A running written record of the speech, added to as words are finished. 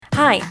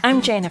Hi,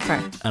 I'm Jennifer.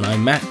 And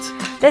I'm Matt.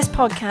 This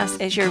podcast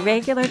is your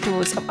regular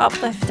dose of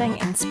uplifting,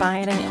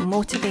 inspiring and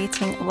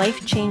motivating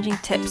life-changing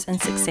tips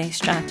and success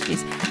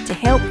strategies to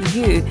help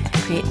you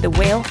create the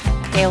wealth,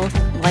 health,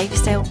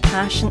 lifestyle,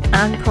 passion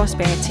and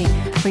prosperity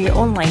for your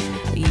own life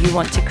that you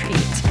want to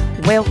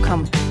create.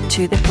 Welcome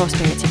to the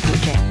Prosperity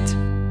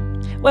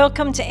Project.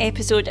 Welcome to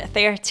episode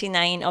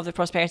 39 of the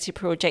Prosperity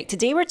Project.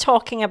 Today we're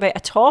talking about a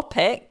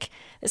topic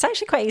it's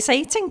actually quite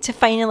exciting to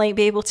finally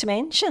be able to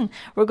mention.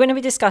 We're going to be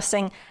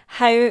discussing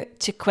how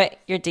to quit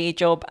your day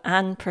job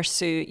and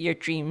pursue your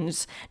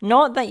dreams.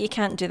 Not that you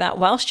can't do that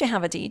whilst you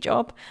have a day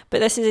job, but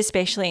this is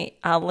especially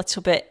a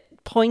little bit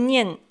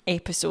poignant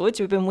episode.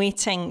 We've been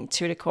waiting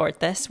to record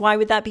this. Why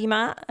would that be,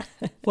 Matt?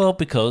 Well,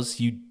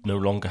 because you no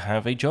longer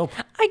have a job.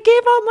 I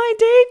gave up my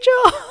day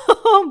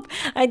job.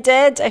 I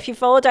did. If you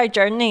followed our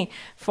journey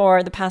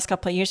for the past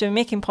couple of years, we've been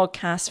making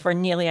podcasts for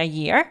nearly a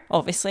year,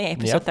 obviously,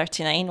 episode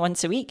 39,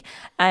 once a week.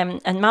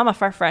 And Mama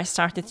Furfur I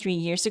started 3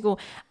 years ago.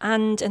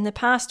 And in the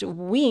past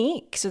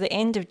week, so the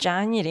end of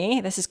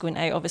January, this is going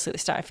out obviously at the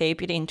start of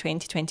February in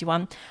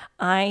 2021,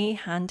 I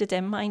handed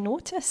in my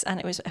notice and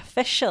it was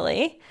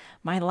officially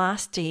my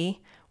last day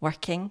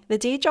working the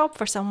day job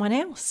for someone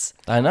else.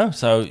 I know.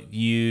 So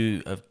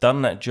you have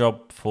done that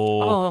job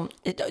for...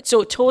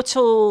 So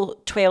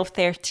total 12,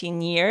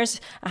 13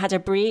 years. I had a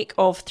break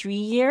of 3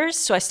 years.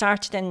 So I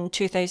started in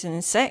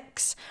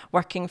 2006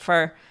 working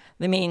for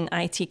the main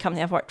IT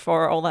company I've worked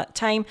for all that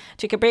time.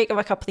 Took a break of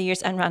a couple of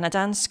years and ran a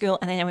dance school.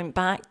 And then I went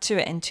back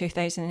to it in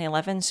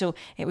 2011. So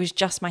it was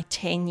just my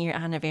 10-year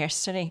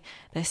anniversary,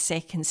 this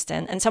second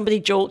stint. And somebody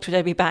joked, would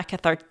I be back a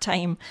third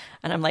time?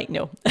 And I'm like,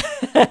 no.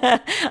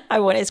 I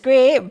want it's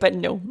great, but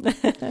no.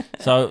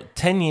 So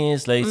 10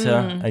 years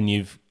later and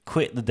you've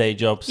quit the day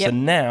job. Yep. So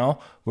now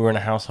we're in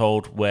a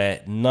household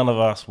where none of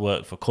us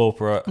work for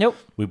corporate. Nope.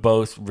 We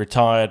both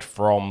retired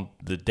from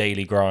the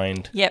daily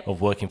grind Yep.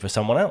 of working for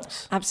someone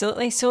else.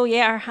 Absolutely. So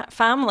yeah, our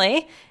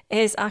family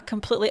is a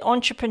completely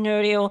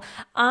entrepreneurial.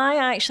 I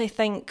actually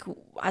think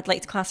I'd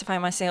like to classify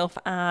myself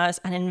as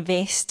an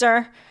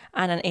investor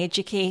and an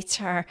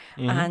educator,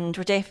 and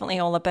we're definitely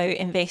all about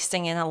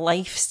investing in a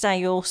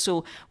lifestyle.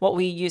 So what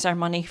we use our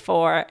money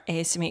for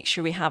is to make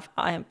sure we have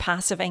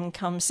passive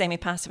income,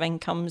 semi-passive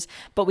incomes,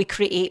 but we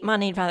create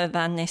money rather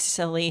than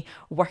necessarily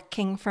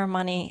working for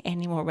money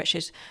anymore, which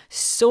is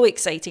so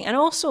exciting. And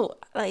also,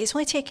 it's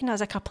only taken us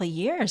a couple of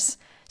years.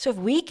 So if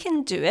we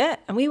can do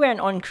it, and we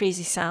weren't on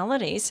crazy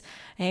salaries,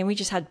 and we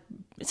just had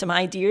some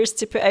ideas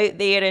to put out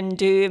there and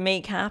do and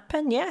make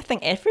happen, yeah, I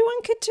think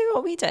everyone could do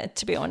what we did,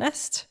 to be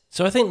honest.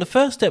 So I think the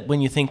first step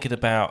when you're thinking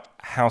about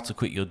how to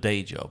quit your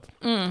day job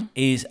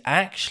is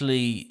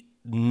actually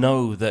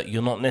know that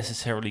you're not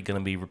necessarily going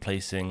to be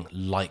replacing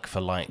like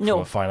for like from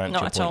a financial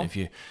point of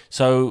view.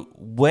 So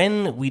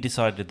when we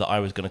decided that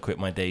I was going to quit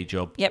my day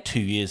job 2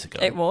 years ago.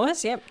 It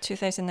was,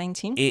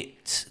 2019.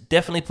 It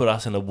definitely put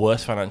us in a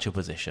worse financial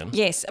position.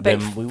 Yes, about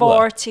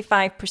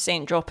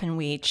 45% drop in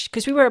wage,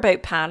 because we were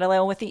about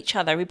parallel with each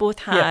other. We both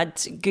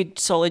had good,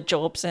 solid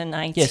jobs in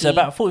IT. Yeah, so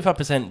about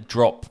 45%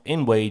 drop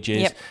in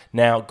wages. Yep.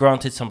 Now,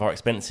 granted, some of our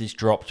expenses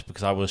dropped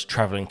because I was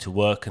traveling to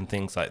work and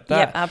things like that.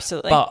 Yep,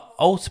 absolutely. But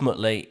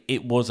ultimately,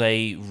 it was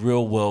a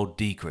real world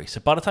decrease. So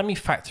by the time you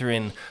factor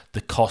in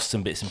the costs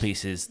and bits and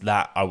pieces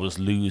that I was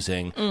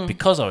losing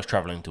because I was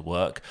traveling to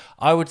work,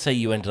 I would say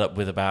you ended up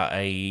with about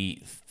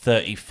a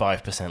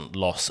 35%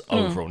 loss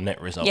overall net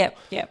result,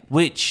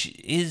 which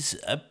is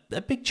a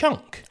big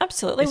chunk.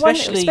 Absolutely,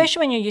 especially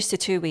when you're used to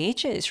two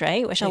wages,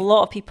 right? Which a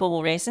lot of people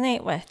will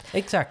resonate with.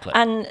 Exactly.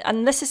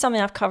 And this is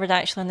something I've covered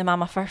actually on the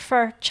Mama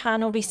Furfur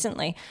channel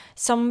recently.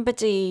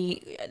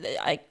 Somebody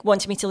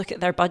wanted me to look at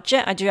their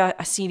budget. I do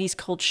a series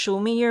called Show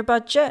Me Your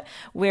Budget,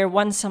 where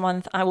once a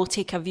month I will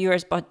take a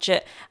viewer's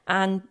budget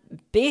and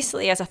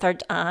basically as a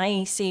third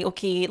eye say,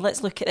 okay,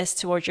 let's look at this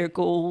towards your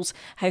goals.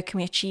 How can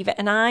we achieve it?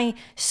 And I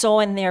saw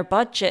in their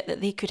budget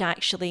that they could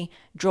actually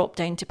drop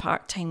down to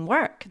part-time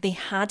work. They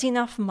had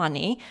enough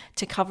money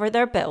to cover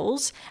their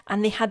bills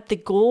and they had the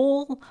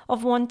goal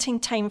of wanting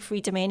time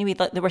freedom anyway.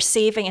 Like they were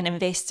saving and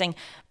investing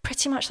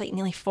pretty much like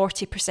nearly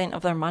 40%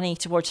 of their money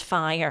towards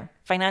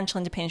financial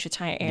independence,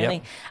 retire early.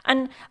 Yep.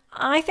 And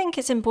I think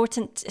it's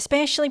important,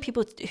 especially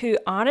people who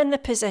are in the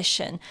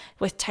position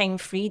with time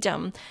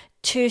freedom,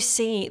 to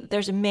say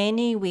there's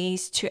many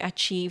ways to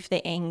achieve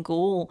the end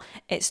goal.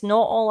 It's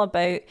not all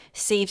about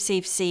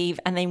save,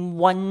 and then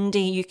one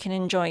day you can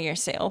enjoy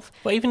yourself.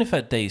 But even if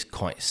that day is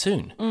quite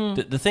soon,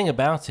 the thing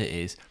about it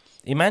is,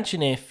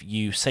 imagine if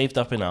you saved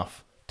up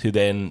enough to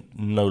then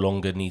no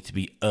longer need to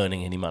be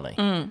earning any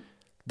money.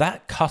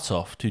 That cut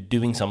off to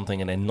doing something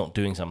and then not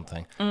doing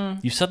something,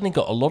 you've suddenly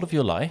got a lot of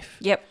your life.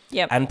 Yep.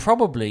 And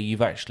probably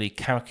you've actually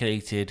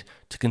calculated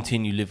to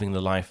continue living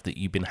the life that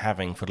you've been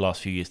having for the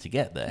last few years to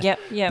get there.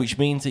 Yep. Which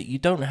means that you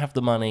don't have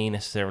the money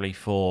necessarily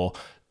for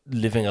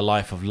living a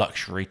life of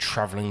luxury,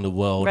 traveling the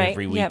world Right,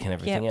 every week yep, and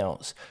everything yep.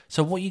 else.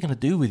 So what are you going to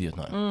do with your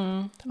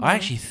time? I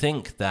actually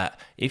think that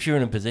if you're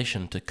in a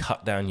position to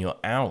cut down your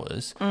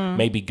hours,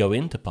 maybe go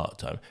into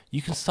part-time,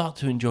 you can start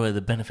to enjoy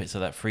the benefits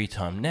of that free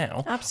time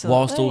now,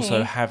 whilst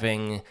also Absolutely.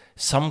 having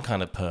some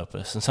kind of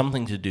purpose and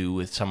something to do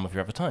with some of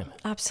your other time.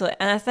 Absolutely.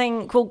 And I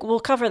think we'll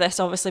cover this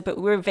obviously, but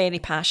we're very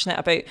passionate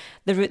about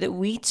the route that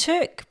we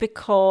took,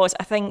 because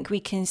I think we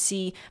can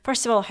see,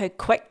 first of all, how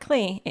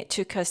quickly it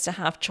took us to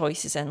have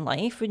choices in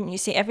life. Wouldn't you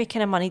say every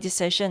kind of money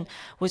decision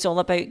was all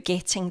about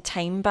getting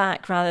time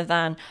back rather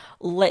than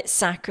let's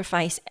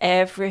sacrifice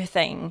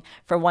everything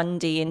for one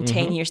day in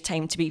 10 years'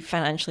 time to be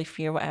financially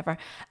free or whatever.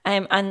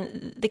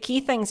 And the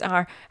key things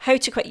are how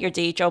to quit your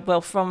day job.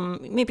 Well,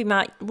 from maybe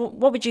Matt,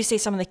 what would you say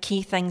some of the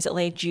key things that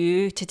led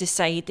you to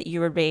decide that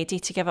you were ready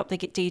to give up the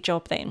day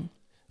job then?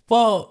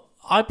 Well,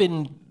 I've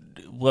been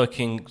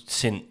working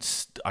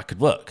since I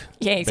could work.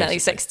 Yeah, exactly,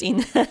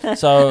 basically. 16.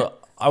 So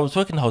I was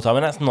working the whole time,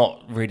 and that's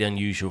not really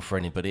unusual for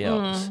anybody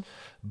else.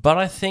 But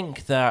I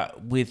think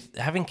that with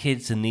having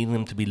kids and needing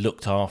them to be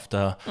looked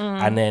after,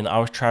 and then I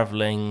was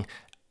traveling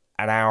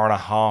an hour and a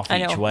half I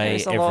know, each it way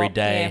was a every lot,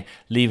 day, yeah.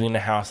 leaving the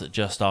house at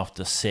just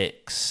after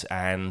 6,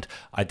 and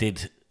I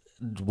did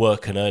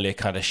work an earlier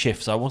kind of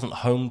shift, so I wasn't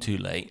home too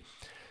late.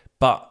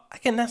 But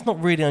again, that's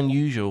not really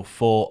unusual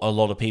for a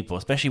lot of people,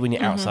 especially when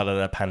you're outside of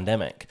the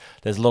pandemic.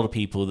 There's a lot of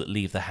people that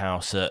leave the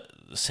house at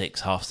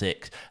 6, half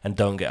 6, and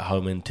don't get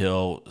home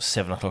until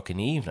 7 o'clock in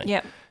the evening.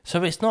 Yep.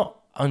 So it's not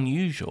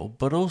unusual,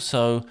 but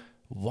also,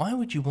 why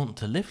would you want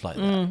to live like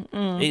that?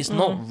 It's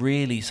not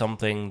really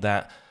something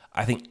that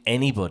I think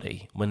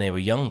anybody, when they were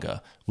younger,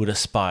 would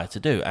aspire to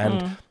do.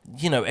 And,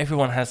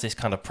 everyone has this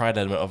kind of pride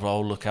element of, oh,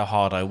 look how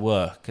hard I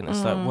work. And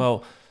it's like,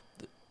 well,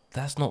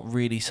 that's not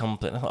really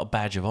something, that's not a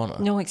badge of honor.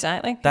 No,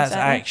 exactly. That's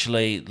exactly.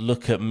 actually,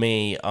 look at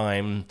me,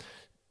 I'm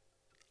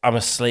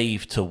a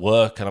slave to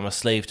work and I'm a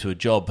slave to a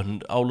job,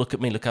 and oh, look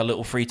at me, look how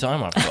little free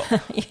time I've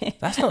got.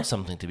 That's not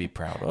something to be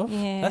proud of.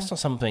 Yeah. That's not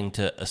something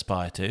to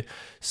aspire to.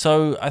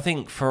 So I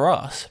think for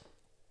us,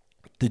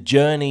 the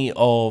journey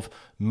of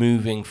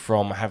moving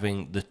from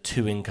having the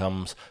 2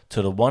 incomes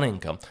to the 1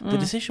 income, the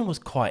decision was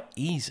quite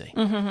easy.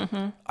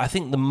 I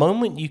think the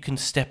moment you can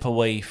step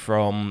away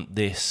from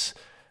this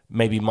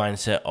maybe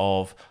mindset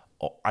of,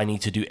 oh, I need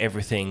to do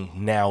everything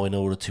now in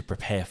order to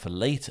prepare for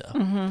later,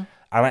 and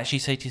actually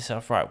say to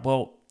yourself, right,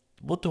 well,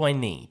 what do I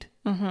need?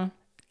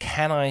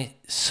 Can I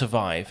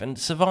survive? And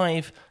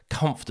survive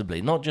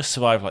comfortably, not just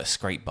survive like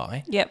scrape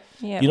by. Yep.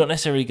 You're not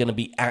necessarily going to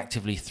be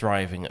actively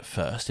thriving at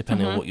first,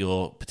 depending on what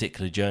your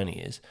particular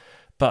journey is.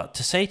 But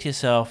to say to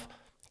yourself,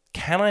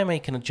 can I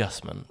make an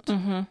adjustment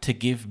to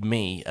give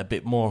me a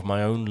bit more of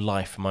my own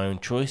life, my own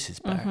choices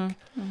back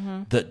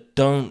that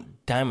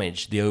don't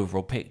damage the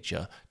overall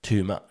picture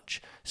too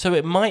much? So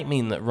it might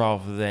mean that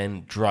rather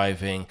than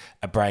driving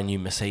a brand new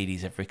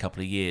Mercedes every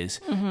couple of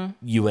years,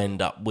 you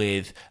end up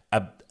with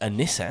a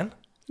Nissan.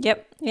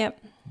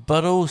 Yep.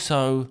 But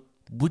also,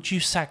 would you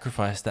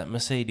sacrifice that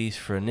Mercedes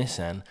for a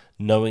Nissan,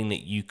 knowing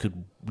that you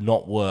could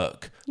not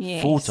work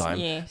Yes, full time,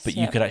 yes, but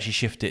you yep. could actually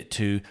shift it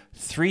to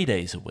 3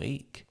 days a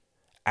week,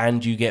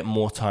 and you get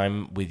more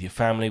time with your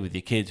family, with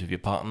your kids, with your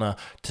partner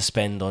to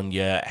spend on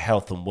your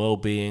health and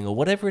well-being or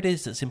whatever it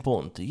is that's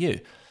important to you?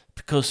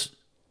 Because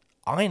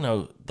I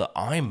know that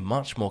I'm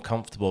much more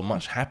comfortable,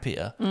 much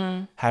happier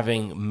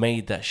having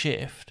made that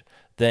shift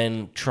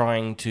than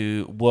trying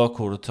to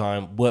work all the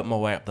time, work my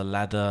way up the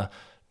ladder,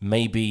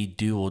 maybe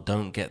do or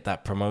don't get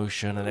that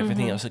promotion and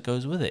everything else that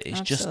goes with it.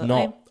 It's just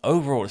Absolutely. not,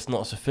 overall, it's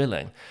not as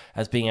fulfilling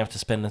as being able to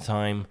spend the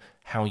time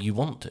how you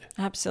want to.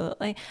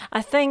 Absolutely.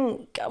 I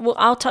think, well,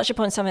 I'll touch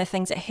upon some of the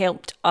things that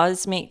helped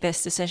us make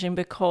this decision,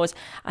 because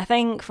I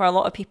think for a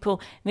lot of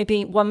people,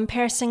 maybe one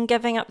person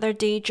giving up their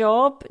day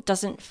job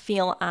doesn't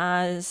feel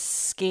as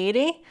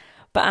scary.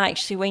 But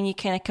actually, when you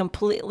kind of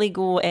completely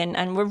go in,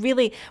 and we're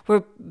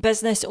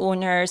business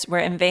owners, we're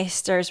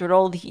investors,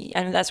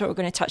 and that's what we're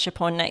going to touch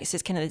upon next,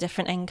 is kind of the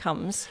different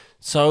incomes.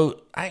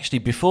 So actually,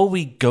 before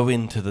we go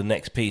into the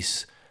next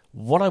piece,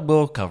 what I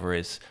will cover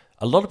is,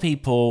 a lot of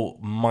people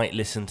might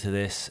listen to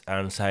this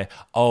and say,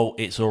 oh,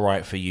 it's all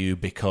right for you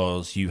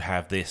because you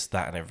have this,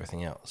 that, and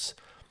everything else.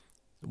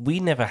 We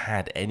never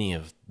had any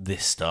of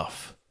this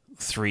stuff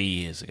 3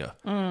 years ago.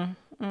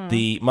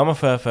 The Mama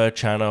Fur Fur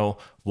channel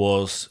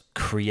was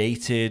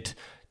created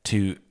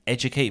to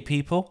educate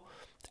people,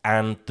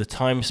 and the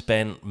time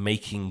spent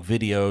making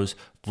videos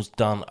was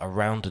done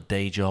around a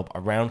day job,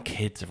 around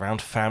kids,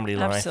 around family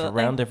life,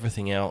 Absolutely. around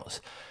everything else.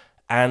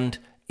 And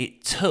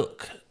it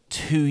took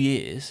 2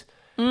 years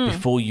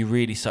before you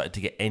really started to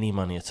get any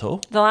money at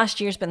all. The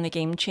last year's been the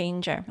game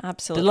changer.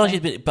 Absolutely. The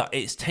largest bit, but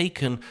it's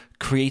taken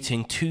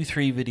creating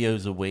 2-3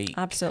 videos a week.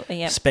 Absolutely,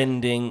 yep.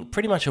 Spending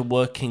pretty much a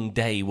working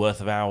day worth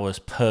of hours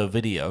per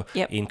video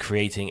Yep. in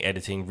creating,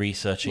 editing,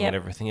 researching, Yep. and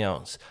everything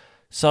else.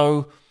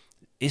 So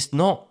it's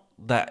not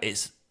that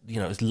it's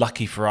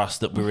lucky for us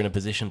that we're in a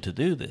position to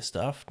do this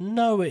stuff.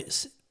 No,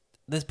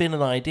 there's been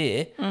an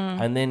idea,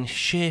 and then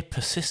sheer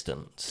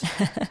persistence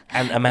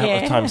and amount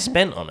of time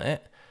spent on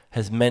it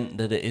has meant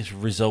that it has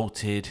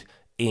resulted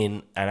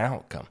in an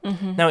outcome.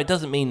 Now, it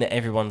doesn't mean that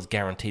everyone's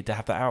guaranteed to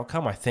have that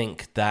outcome. I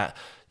think that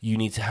you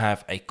need to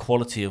have a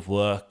quality of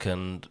work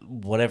and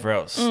whatever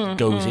else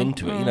goes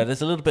into it. You know,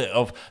 there's a little bit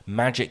of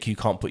magic you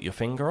can't put your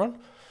finger on.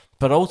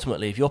 But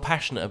ultimately, if you're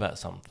passionate about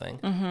something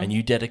and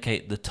you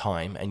dedicate the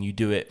time and you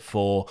do it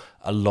for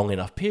a long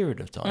enough period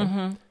of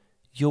time,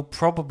 you'll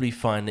probably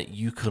find that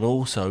you can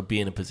also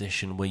be in a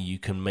position where you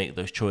can make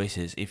those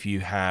choices if you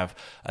have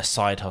a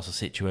side hustle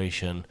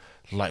situation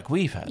like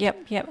we've had.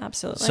 Yep,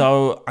 absolutely.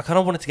 So I kind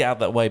of wanted to get out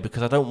that way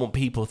because I don't want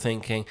people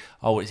thinking,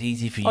 oh, it's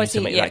easy for you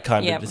to make that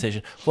kind of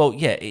decision. Well,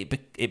 yeah,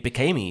 it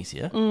became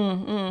easier,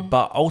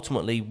 but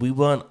ultimately we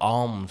weren't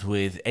armed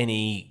with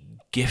any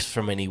gifts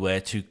from anywhere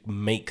to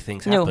make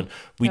things happen.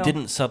 We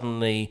didn't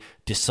suddenly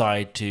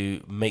decide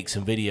to make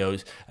some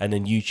videos and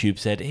then YouTube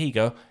said, here you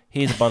go,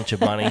 here's a bunch of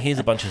money, here's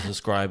a bunch of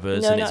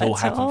subscribers, and it's all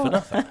happened for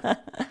nothing.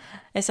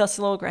 It's a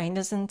slow grind,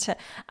 isn't it?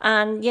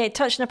 And yeah,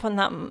 touching upon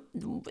that,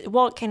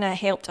 what kind of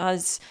helped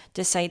us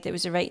decide that it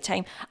was the right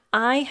time?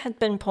 I had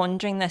been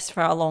pondering this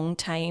for a long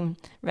time,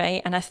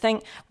 right? And I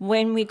think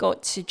when we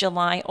got to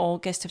July,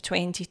 August of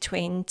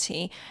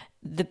 2020,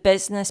 the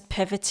business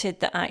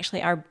pivoted that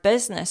actually our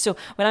business. So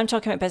when I'm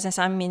talking about business,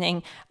 I'm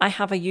meaning I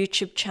have a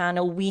YouTube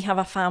channel. We have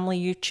a family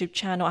YouTube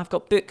channel. I've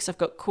got books, I've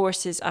got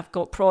courses, I've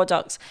got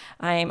products.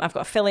 I've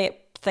got affiliate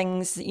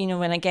things, you know,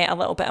 when I get a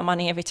little bit of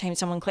money every time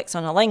someone clicks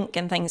on a link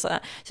and things like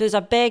that. So there's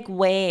a big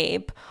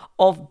web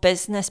of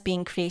business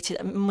being created.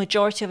 A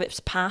majority of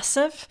it's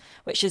passive,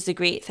 which is the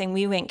great thing.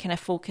 We went kind of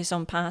focus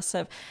on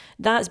passive.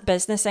 That's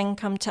business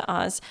income to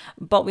us,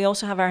 but we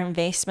also have our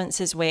investments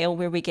as well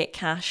where we get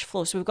cash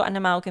flow. So we've got an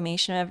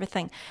amalgamation of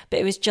everything. But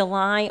it was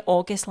July,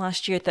 August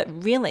last year that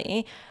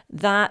really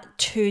that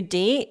to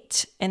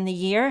date in the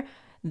year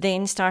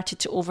then started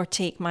to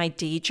overtake my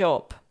day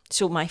job.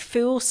 So my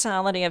full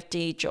salary of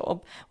day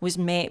job was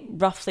met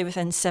roughly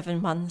within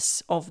 7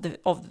 months of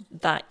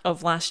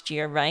last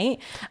year, right?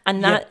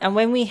 And and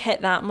when we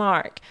hit that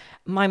mark,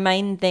 my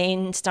mind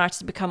then started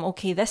to become,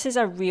 okay, this is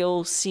a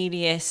real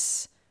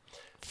serious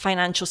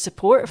financial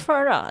support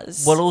for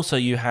us. Well, also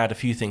you had a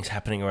few things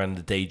happening around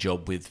the day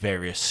job with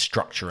various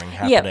structuring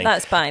happening. Yeah,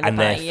 that's by the and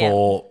by,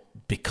 therefore,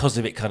 because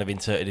of it kind of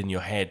inserted in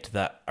your head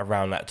that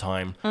around that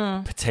time,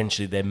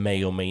 potentially they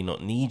may or may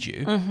not need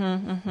you,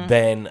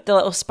 then... The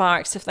little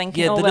sparks of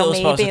thinking,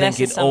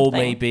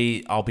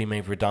 maybe I'll be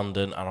made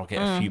redundant and I'll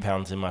get a few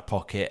pounds in my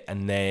pocket,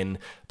 and then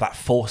that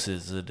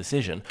forces a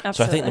decision. Absolutely.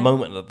 So I think the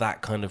moment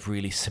that kind of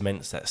really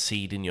cements that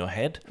seed in your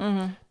head,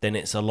 then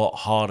it's a lot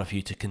harder for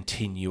you to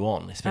continue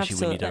on, especially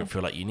when you don't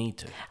feel like you need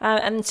to.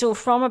 And so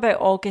from about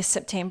August,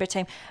 September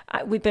time,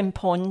 we've been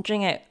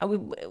pondering it.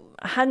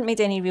 I hadn't made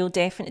any real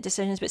definite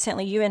decisions, but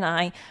certainly you and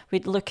I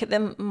would look at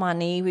the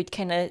money, we'd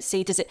kind of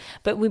say,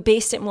 but we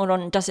based it more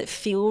on, does it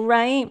feel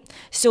right?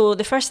 So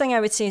the first thing I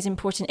would say is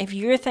important. If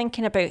you're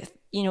thinking about,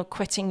 you know,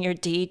 quitting your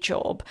day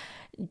job,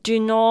 do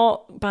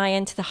not buy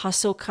into the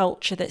hustle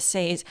culture that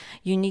says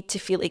you need to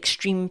feel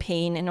extreme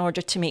pain in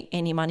order to make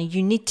any money.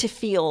 You need to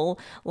feel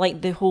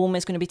like the home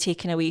is going to be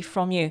taken away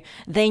from you.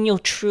 Then you'll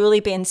truly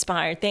be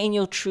inspired. Then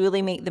you'll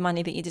truly make the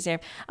money that you deserve.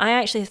 I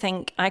actually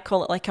think I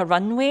call it like a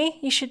runway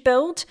you should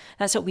build.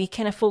 That's what we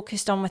kind of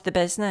focused on with the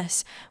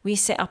business. We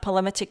set up a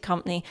limited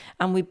company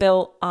and we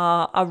built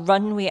a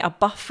runway, a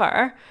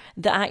buffer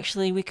that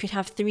actually we could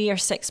have 3 or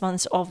 6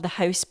 months of the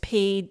house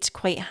paid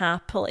quite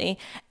happily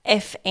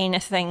if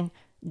anything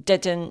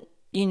didn't,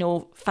 you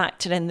know,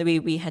 factor in the way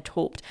we had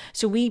hoped.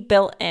 So we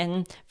built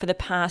in for the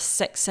past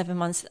 6-7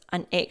 months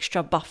an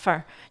extra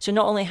buffer. So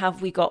not only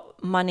have we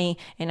got money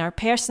in our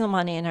personal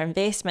money and our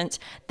investments,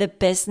 the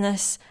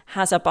business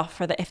has a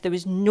buffer that if there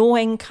was no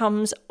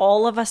incomes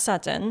all of a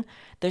sudden,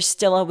 there's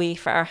still a way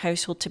for our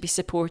household to be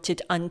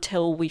supported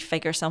until we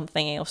figure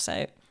something else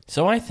out.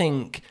 So I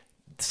think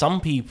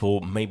some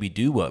people maybe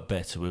do work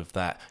better with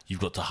that. You've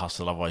got to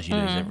hustle, otherwise you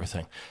lose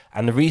everything.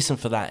 And the reason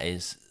for that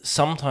is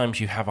sometimes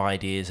you have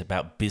ideas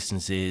about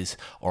businesses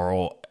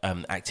or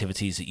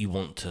activities that you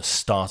want to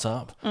start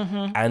up,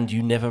 and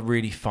you never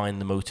really find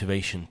the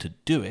motivation to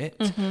do it,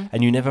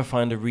 and you never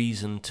find a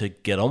reason to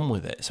get on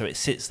with it. So it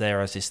sits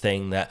there as this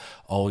thing that,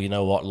 oh, you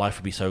know what, life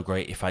would be so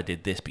great if I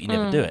did this, but you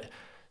never do it.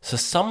 So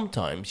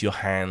sometimes your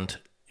hand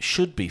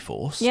should be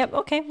forced. Yep,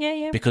 okay,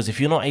 yeah. Because if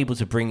you're not able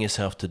to bring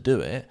yourself to do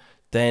it,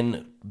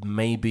 then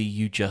maybe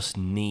you just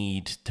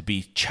need to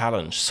be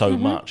challenged so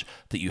much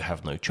that you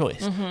have no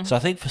choice. So I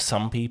think for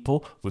some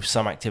people, with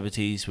some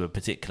activities, with a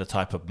particular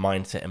type of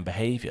mindset and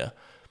behavior,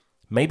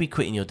 maybe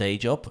quitting your day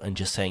job and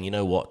just saying, you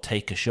know what,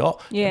 take a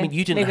shot. Yeah, I mean,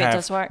 you didn't maybe have, it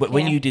does work, but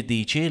when you did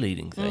the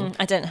cheerleading thing,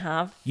 I didn't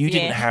have. You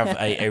didn't have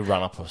a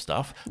run-up of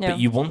stuff, but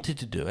you wanted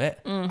to do it.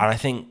 And I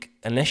think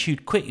unless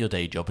you'd quit your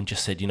day job and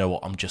just said, you know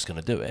what, I'm just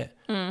going to do it,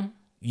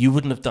 you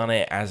wouldn't have done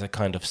it as a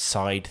kind of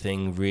side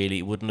thing, really.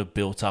 It wouldn't have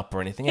built up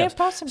or anything else.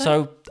 Possibly.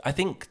 So I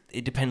think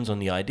it depends on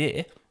the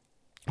idea.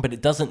 But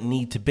it doesn't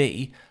need to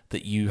be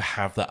that you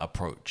have that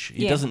approach.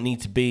 It doesn't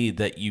need to be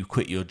that you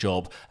quit your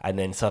job and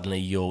then suddenly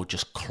you're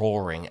just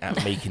clawing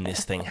at making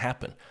this thing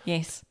happen.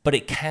 Yes. But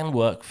it can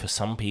work for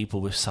some people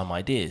with some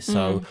ideas.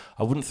 So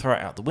I wouldn't throw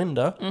it out the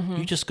window.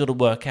 You just got to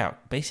work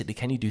out, basically,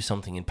 can you do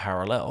something in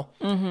parallel?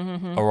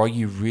 Or are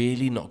you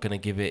really not going to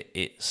give it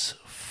its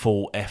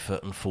full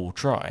effort and full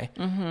try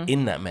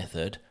in that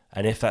method?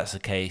 And if that's the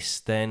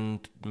case, then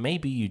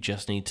maybe you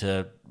just need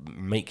to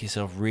make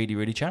yourself really,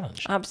 really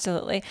challenged.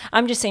 Absolutely.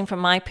 I'm just saying from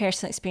my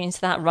personal experience,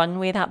 that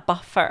runway, that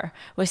buffer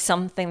was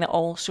something that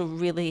also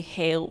really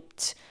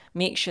helped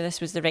make sure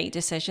this was the right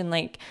decision.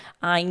 Like,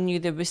 I knew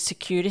there was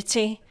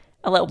security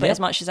a little bit as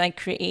much as I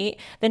create.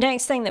 The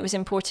next thing that was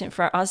important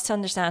for us to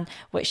understand,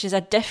 which is a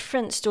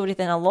different story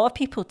than a lot of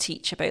people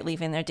teach about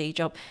leaving their day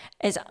job,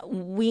 is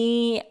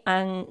we,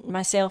 and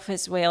myself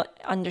as well,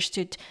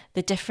 understood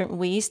the different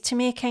ways to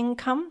make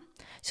income.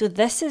 So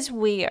this is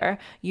where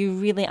you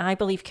really, I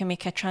believe, can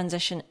make a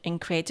transition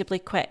incredibly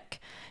quick.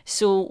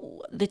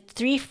 So the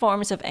three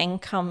forms of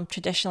income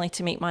traditionally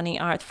to make money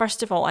are,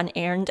 first of all, an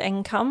earned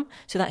income.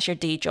 So that's your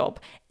day job.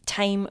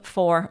 Time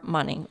for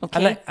money,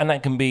 okay? And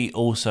that can be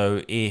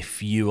also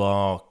if you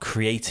are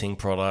creating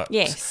products.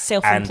 Yes,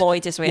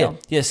 self-employed as well.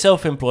 Yeah,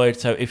 self-employed.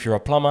 So if you're a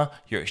plumber,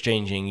 you're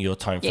exchanging your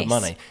time for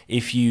money.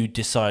 If you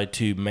decide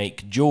to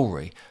make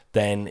jewelry,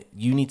 then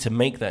you need to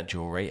make that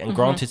jewelry. And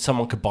granted,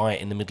 someone could buy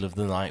it in the middle of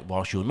the night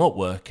whilst you're not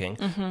working,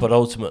 but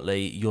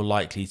ultimately you're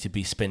likely to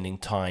be spending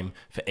time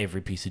for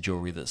every piece of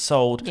jewelry that's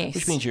sold,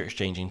 which means you're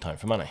exchanging time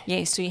for money.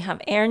 Yes, so you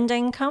have earned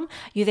income,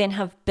 you then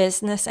have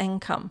business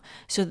income.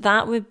 So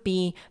that would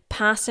be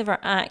passive or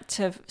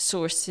active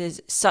sources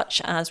such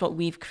as what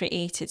we've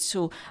created.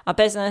 So a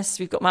business,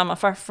 we've got Mama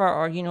Furfur,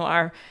 or, you know,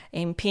 our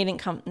parent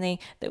company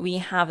that we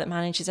have that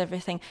manages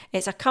everything.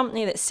 It's a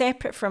company that's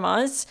separate from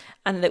us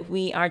and that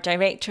we are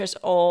directors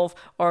of,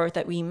 or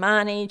that we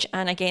manage.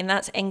 And again,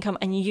 that's income.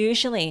 And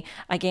usually,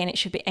 again, it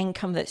should be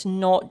income that's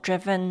not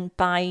driven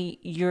by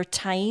your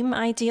time,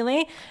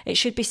 ideally. It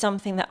should be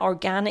something that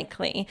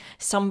organically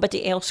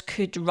somebody else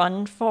could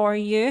run for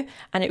you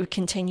and it would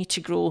continue to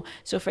grow.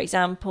 So for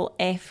example,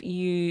 if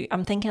you,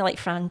 I'm thinking like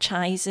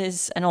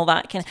franchises and all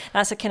that kind of,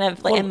 that's a kind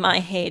of like in my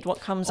head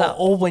what comes up.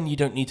 Or when you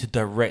don't need to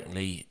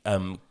directly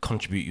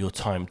contribute your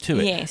time to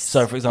it. Yes.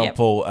 So for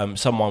example,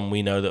 someone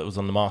we know that was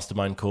on the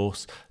mastermind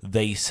course,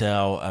 they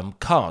sell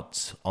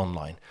cards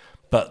online.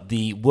 But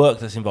the work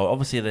that's involved,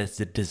 obviously there's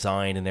the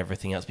design and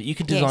everything else, but you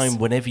can design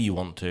whenever you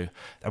want to.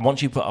 And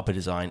once you put up a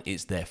design,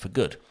 it's there for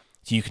good.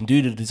 So you can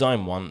do the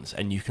design once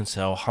and you can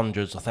sell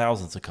hundreds or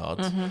thousands of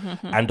cards.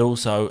 And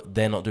also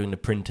they're not doing the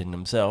printing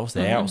themselves,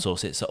 they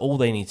outsource it. So all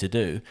they need to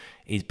do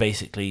is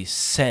basically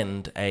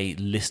send a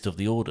list of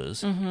the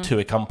orders to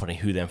a company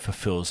who then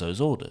fulfills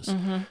those orders.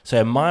 So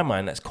in my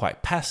mind, that's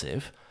quite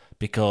passive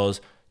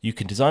because you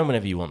can design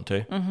whenever you want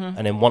to,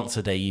 and then once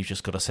a day you've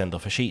just got to send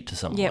off a sheet to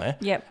somewhere.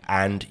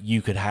 And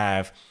you could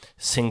have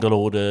single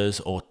orders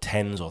or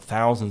tens or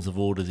thousands of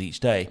orders each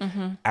day,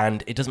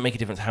 and it doesn't make a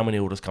difference how many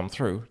orders come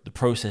through. The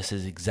process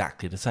is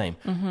exactly the same.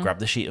 Grab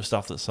the sheet of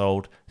stuff that's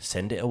sold,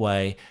 send it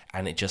away,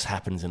 and it just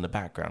happens in the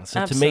background.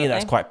 So to me,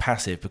 that's quite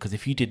passive, because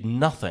if you did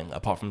nothing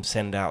apart from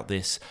send out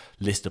this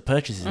list of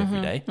purchases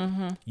every day,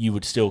 you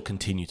would still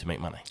continue to make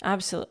money.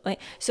 Absolutely.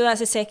 So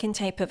that's the second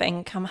type of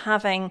income,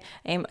 having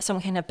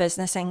some kind of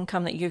business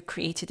income that you've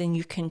created and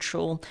you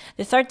control.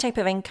 The third type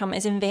of income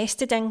is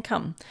invested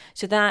income.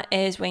 So that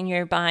is when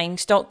you're buying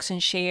stocks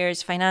and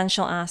shares,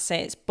 financial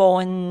assets,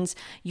 bonds.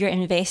 You're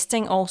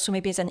investing also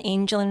maybe as an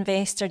angel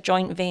investor,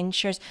 joint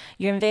ventures.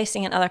 You're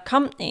investing in other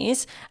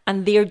companies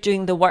and they're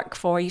doing the work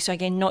for you. So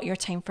again, not your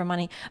time for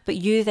money, but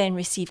you then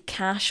receive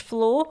cash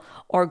flow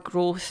or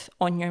growth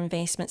on your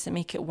investments that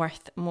make it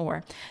worth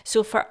more.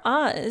 So for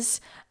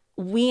us,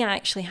 we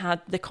actually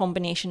had the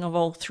combination of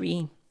all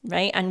three,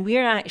 right? And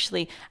we're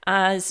actually,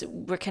 as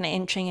we're kind of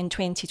entering in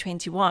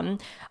 2021,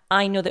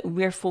 I know that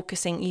we're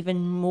focusing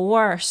even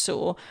more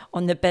so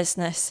on the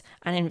business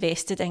and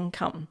invested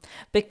income,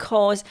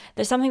 because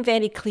there's something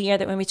very clear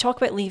that when we talk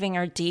about leaving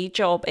our day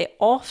job, it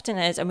often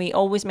is, and we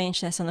always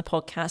mention this on the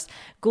podcast,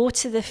 go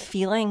to the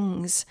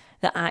feelings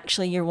that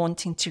actually you're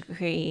wanting to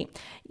create.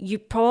 You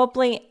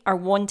probably are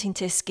wanting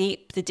to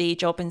escape the day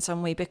job in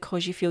some way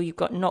because you feel you've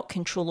got not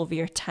control over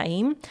your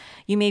time.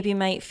 You maybe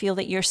might feel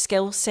that your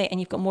skill set and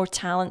you've got more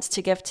talents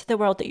to give to the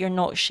world that you're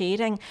not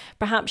sharing.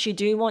 Perhaps you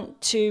do want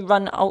to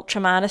run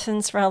ultra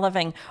marathons for a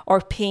living, or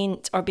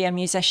paint, or be a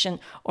musician,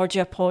 or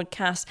do a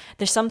podcast.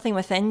 There's something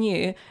within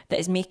you that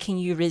is making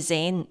you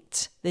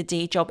resent the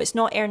day job. It's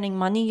not earning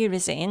money you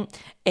resent,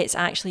 it's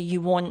actually you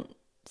want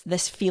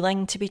this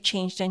feeling to be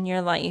changed in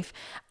your life.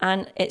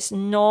 And it's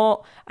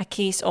not a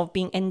case of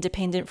being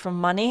independent from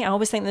money. I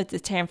always think that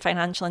the term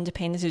financial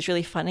independence is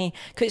really funny,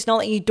 because it's not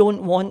like you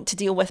don't want to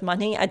deal with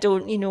money. I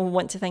don't,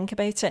 want to think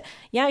about it.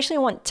 You actually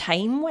want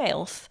time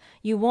wealth.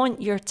 You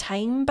want your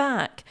time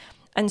back.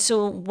 And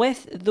so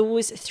with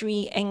those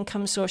three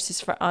income sources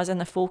for us and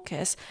the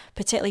focus,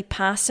 particularly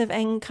passive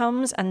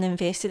incomes and the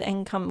invested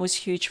income was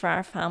huge for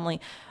our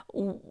family.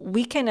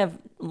 We kind of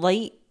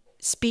light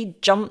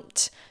speed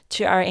jumped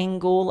to our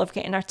end goal of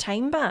getting our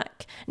time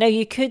back. Now,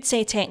 you could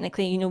say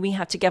technically, you know, we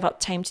have to give up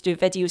time to do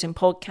videos and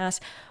podcasts.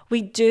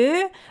 We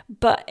do,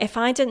 but if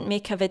I didn't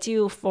make a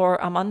video for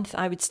a month,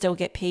 I would still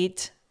get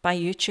paid by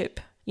YouTube.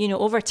 You know,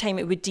 over time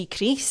it would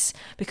decrease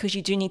because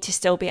you do need to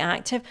still be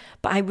active,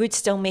 but I would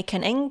still make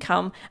an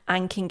income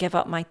and can give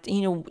up my,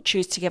 you know,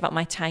 choose to give up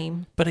my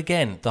time. But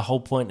again, the whole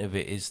point of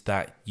it is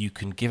that you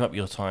can give up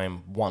your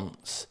time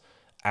once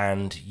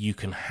and you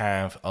can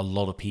have a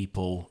lot of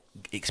people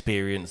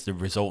experience the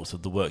results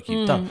of the work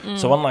you've done.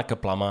 So unlike a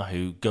plumber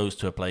who goes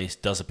to a place,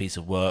 does a piece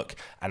of work,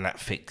 and that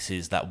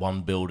fixes that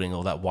one building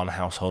or that one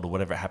household or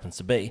whatever it happens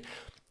to be,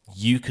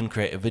 you can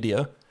create a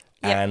video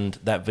and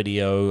that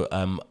video,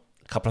 a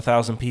couple of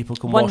thousand people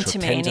can watch, or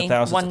tens of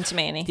thousands. One to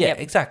many. Yeah,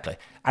 exactly.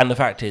 And the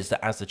fact is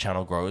that as the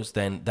channel grows,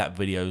 then that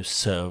video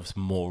serves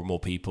more and more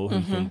people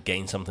who can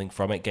gain something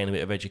from it, gain a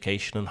bit of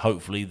education, and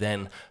hopefully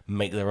then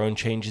make their own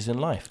changes in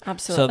life.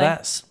 Absolutely.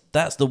 So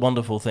that's the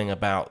wonderful thing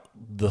about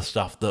the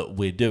stuff that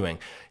we're doing.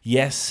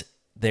 Yes,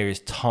 there is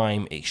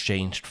time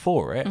exchanged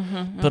for it,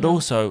 but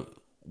also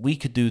we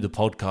could do the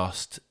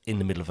podcast in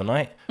the middle of the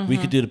night. We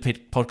could do the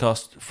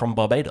podcast from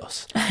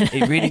Barbados.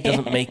 It really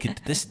doesn't make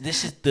it. This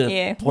is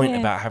the point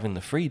about having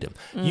the freedom.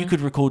 You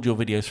could record your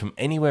videos from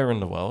anywhere in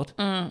the world.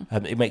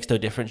 It makes no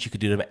difference. You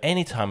could do them at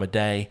any time of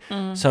day.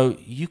 So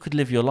you could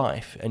live your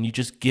life and you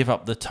just give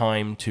up the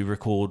time to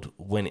record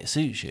when it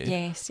suits you.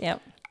 Yes,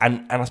 yep.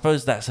 And I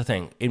suppose that's the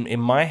thing. In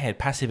my head,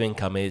 passive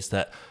income is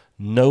that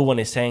no one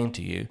is saying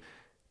to you,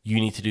 you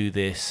need to do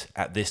this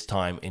at this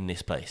time in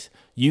this place.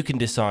 You can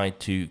decide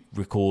to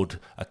record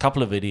a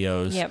couple of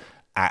videos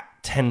at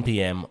 10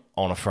 p.m.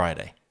 on a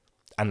Friday,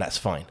 and that's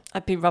fine.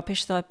 I'd be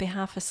rubbish though. I'd be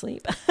half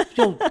asleep.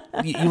 You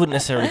wouldn't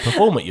necessarily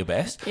perform at your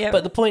best,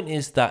 but the point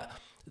is that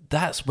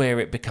that's where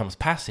it becomes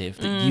passive,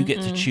 that you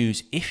get to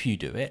choose if you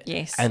do it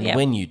and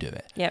when you do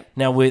it.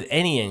 Now, with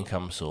any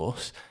income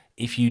source,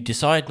 if you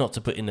decide not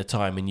to put in the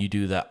time and you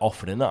do that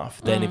often enough,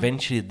 then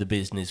eventually the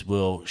business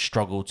will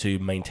struggle to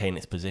maintain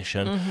its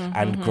position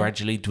and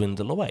gradually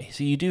dwindle away.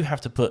 So you do have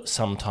to put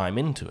some time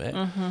into it,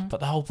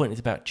 but the whole point is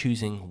about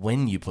choosing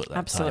when you put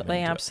that time into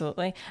it.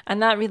 Absolutely.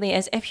 And that really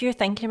is, if you're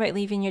thinking about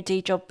leaving your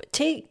day job,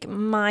 take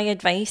my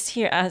advice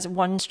here as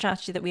one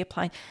strategy that we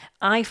apply.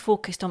 I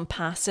focused on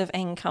passive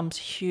incomes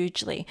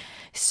hugely.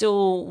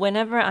 So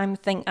whenever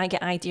I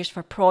get ideas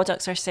for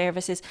products or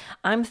services,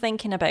 I'm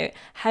thinking about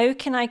how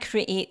can I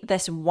create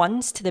this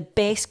once to the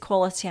best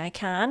quality I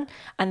can,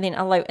 and then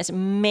allow as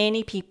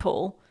many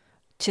people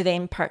to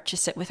then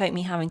purchase it without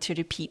me having to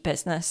repeat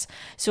business.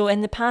 So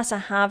in the past, I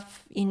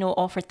have,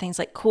 offered things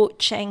like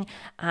coaching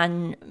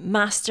and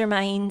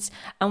masterminds.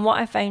 And what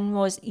I found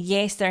was,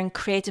 yes, they're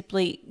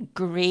incredibly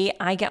great.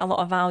 I get a lot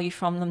of value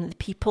from them, the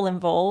people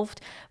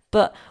involved.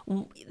 But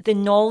the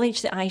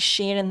knowledge that I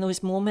share in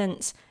those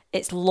moments,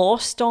 it's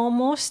lost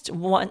almost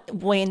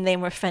when then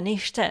we're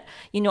finished it.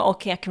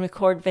 Okay, I can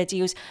record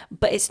videos,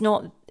 but it's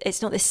not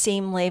the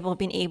same level of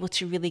being able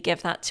to really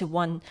give that to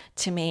one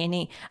to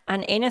many.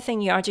 And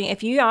anything you are doing,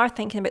 if you are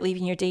thinking about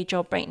leaving your day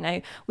job right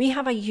now, we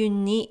have a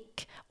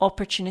unique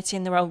opportunity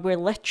in the world where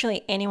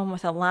literally anyone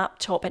with a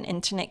laptop and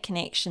internet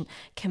connection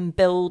can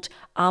build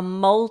a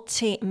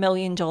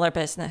multi-million-dollar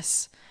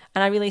business.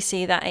 And I really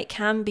say that it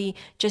can be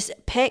just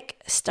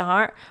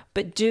start,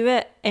 but do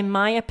it, in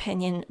my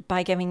opinion,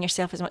 by giving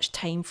yourself as much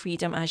time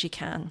freedom as you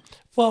can.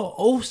 Well,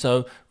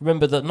 also,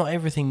 remember that not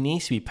everything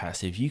needs to be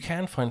passive. You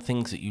can find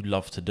things that you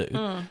love to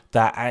do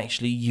that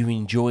actually you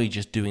enjoy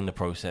just doing the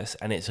process,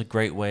 and it's a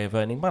great way of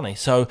earning money.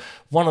 So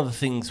one of the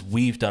things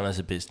we've done as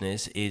a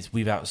business is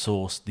we've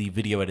outsourced the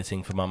video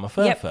editing for Mama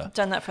Furfur. Yep,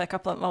 done that for a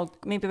couple of,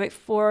 maybe about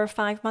 4 or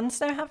 5 months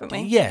now, haven't we?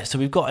 Yeah, so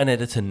we've got an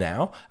editor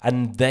now,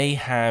 and they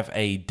have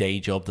a day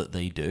job that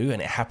they do,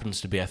 and it happens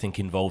to be, I think,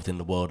 involved in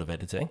the world of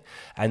editing.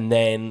 And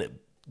then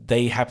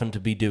they happen to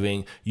be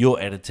doing your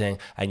editing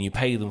and you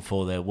pay them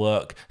for their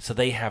work. So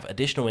they have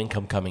additional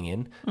income coming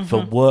in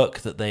for work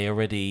that they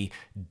already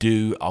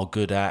do, are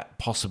good at,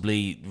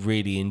 possibly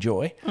really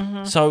enjoy.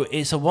 So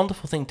it's a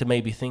wonderful thing to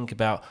maybe think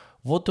about,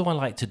 what do I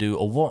like to do,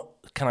 or what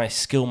can I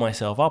skill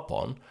myself up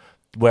on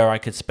where I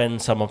could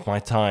spend some of my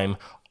time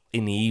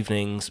in the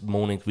evenings,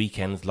 mornings,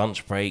 weekends,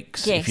 lunch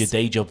breaks. Yes. If your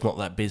day job's not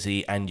that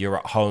busy and you're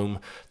at home,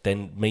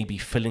 then maybe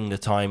filling the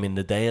time in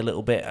the day a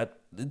little bit.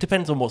 It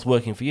depends on what's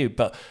working for you,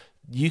 but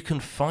you can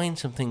find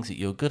some things that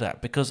you're good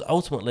at, because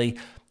ultimately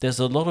there's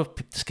a lot of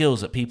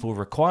skills that people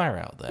require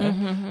out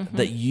there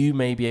that you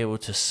may be able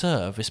to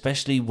serve,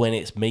 especially when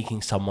it's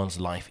making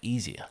someone's life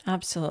easier.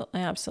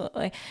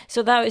 Absolutely.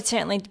 So that would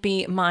certainly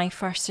be my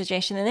first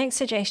suggestion. The next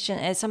suggestion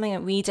is something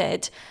that we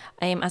did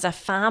as a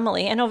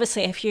family. And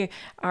obviously, if you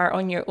are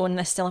on your own,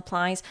 this still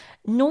applies.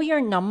 Know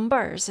your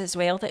numbers as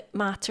well that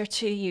matter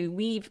to you.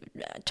 We've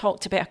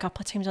talked about a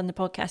couple of times on the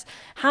podcast.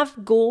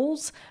 Have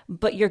goals,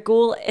 but your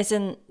goal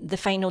isn't the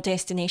final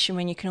destination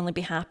when you can only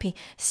be happy.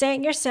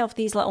 Set yourself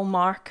these little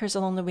markers markers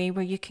along the way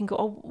where you can go,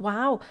 oh,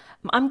 wow,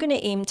 I'm going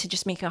to aim to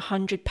just make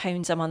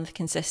 £100 a month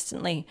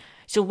consistently.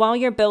 So while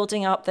you're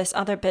building up this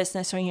other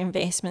business or your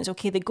investments,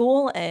 okay, the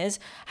goal is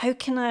how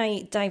can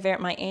I divert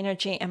my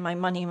energy and my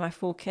money and my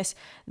focus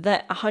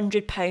that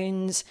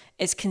 £100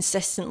 is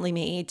consistently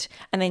made,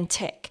 and then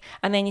tick.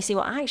 And then you say,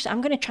 well, actually,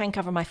 I'm going to try and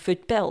cover my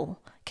food bill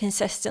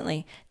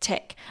consistently,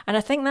 tick. And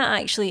I think that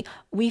actually,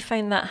 we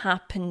found that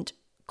happened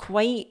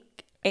quite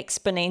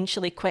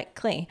exponentially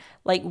quickly.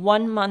 Like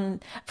 1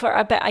 month, for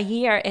about a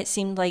year, it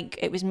seemed like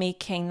it was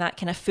making that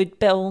kind of food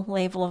bill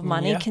level of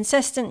money,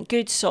 consistent,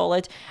 good,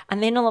 solid.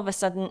 And then all of a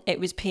sudden it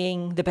was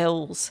paying the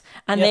bills.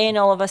 And then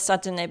all of a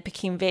sudden it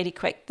became very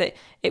quick that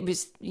it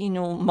was,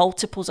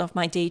 multiples of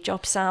my day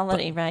job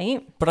salary,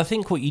 right? But I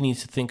think what you need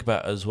to think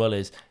about as well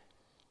is,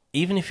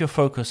 even if you're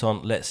focused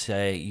on, let's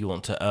say you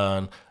want to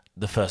earn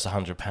the first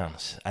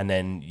 £100 and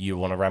then you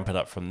want to ramp it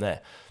up from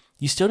there,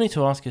 you still need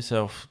to ask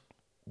yourself,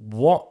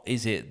 what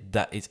is it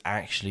that is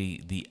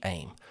actually the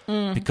aim?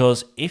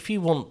 Because if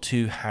you want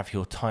to have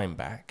your time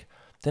back,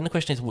 then the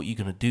question is what you're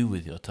going to do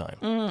with your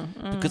time.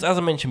 Because as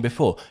I mentioned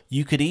before,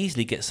 you could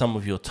easily get some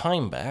of your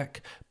time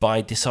back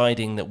by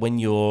deciding that when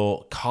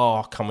your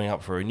car coming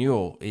up for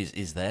renewal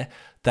is there,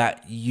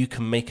 that you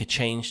can make a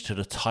change to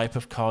the type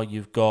of car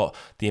you've got,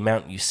 the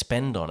amount you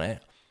spend on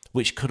it,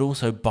 which could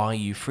also buy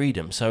you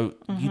freedom. So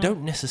you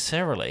don't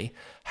necessarily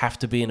have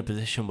to be in a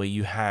position where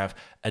you have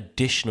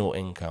additional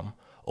income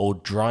or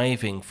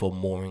driving for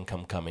more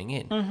income coming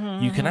in.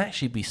 You can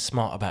actually be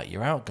smart about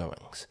your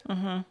outgoings.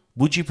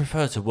 Would you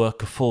prefer to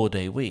work a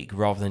 4-day week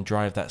rather than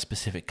drive that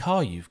specific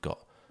car you've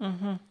got?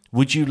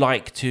 Would you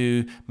like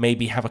to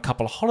maybe have a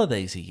couple of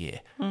holidays a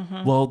year?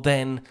 Well,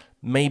 then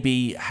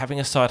maybe having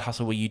a side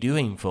hustle where you do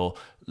aim for,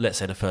 let's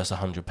say, the first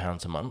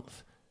 £100 a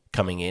month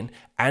coming in,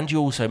 and you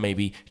also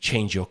maybe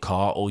change your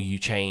car, or you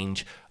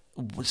change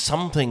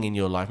something in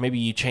your life. Maybe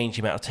you change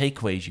the amount of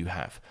takeaways you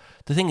have.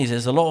 The thing is,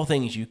 there's a lot of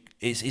things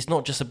it's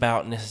not just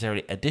about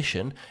necessarily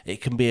addition,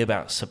 it can be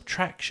about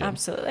subtraction.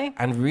 Absolutely.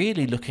 And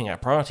really looking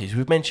at priorities.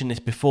 We've mentioned this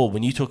before,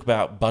 when you talk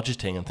about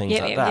budgeting and things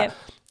like that.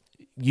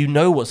 You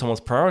know what someone's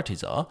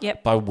priorities are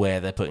by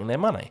where they're putting their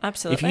money.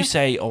 Absolutely. If you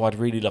say, oh, I'd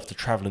really love to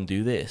travel and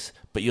do this,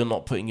 but you're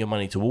not putting your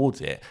money towards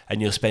it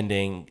and you're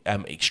spending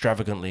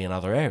extravagantly in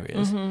other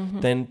areas,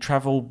 then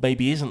travel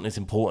maybe isn't as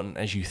important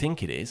as you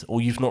think it is,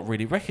 or you've not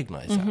really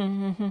recognized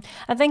that.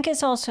 I think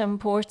it's also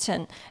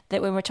important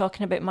that when we're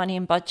talking about money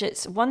and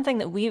budgets, one thing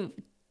that we've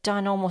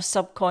done almost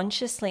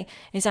subconsciously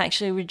is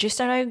actually reduce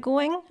our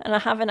outgoing. And I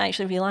haven't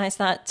actually realized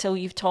that till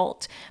you've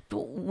talked.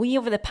 But we,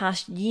 over the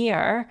past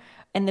year,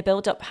 in the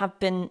build-up, have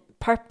been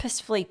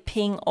purposefully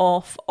paying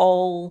off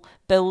all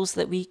bills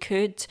that we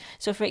could.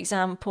 So, for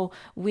example,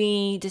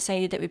 we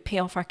decided that we'd pay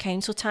off our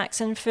council tax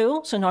in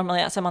full. So normally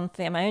that's a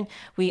monthly amount.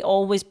 We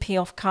always pay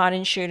off car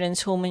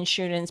insurance, home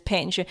insurance,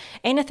 pet insurance,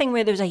 anything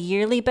where there's a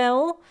yearly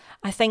bill.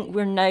 I think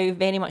we're now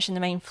very much in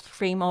the mind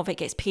frame of it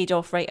gets paid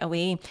off right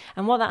away.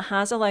 And what that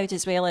has allowed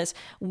as well is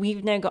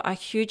we've now got a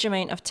huge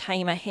amount of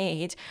time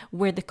ahead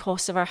where the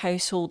costs of our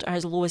household are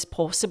as low as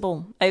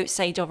possible.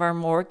 Outside of our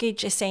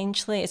mortgage,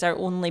 essentially, is our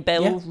only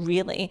bill,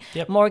 really.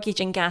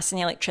 Mortgage and gas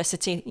and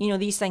electricity,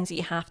 these things that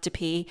you have to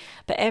pay.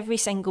 But every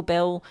single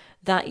bill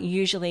that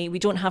usually, we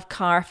don't have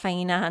car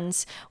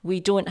finance, we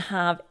don't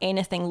have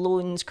anything,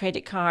 loans,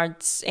 credit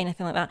cards,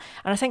 anything like that.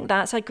 And I think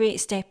that's a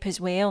great step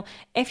as well.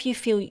 If you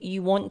feel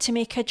you want to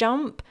make a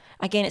jump,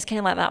 again, it's kind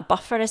of like that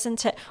buffer,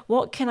 isn't it?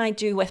 What can I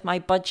do with my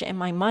budget and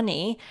my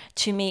money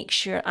to make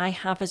sure I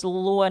have as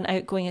low an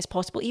outgoing as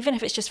possible, even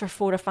if it's just for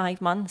 4 or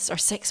 5 months or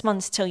 6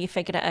 months till you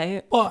figure it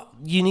out? Well,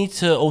 you need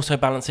to also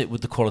balance it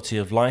with the quality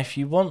of life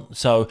you want.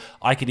 So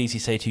I could easily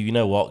say to you, you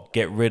know what,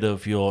 get rid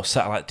of your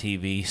satellite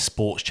TV,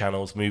 sports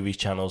channels, movies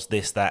channels,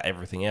 this, that,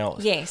 everything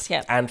else. Yes,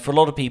 yeah. And for a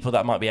lot of people,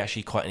 that might be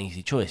actually quite an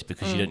easy choice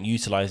because you don't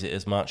utilize it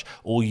as much,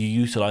 or you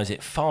utilize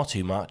it far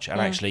too much, and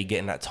actually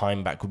getting that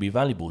time back would be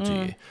valuable to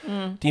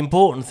you. The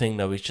important thing,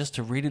 though, is just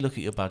to really look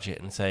at your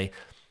budget and say,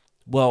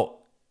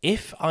 well,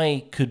 if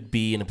I could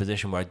be in a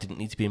position where I didn't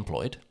need to be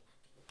employed,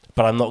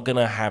 but I'm not going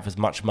to have as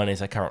much money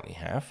as I currently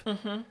have,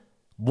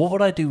 what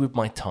would I do with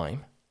my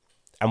time?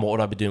 And what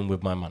would I be doing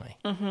with my money?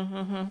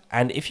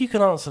 And if you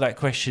can answer that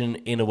question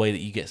in a way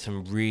that you get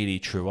some really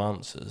true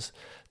answers,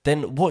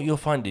 then what you'll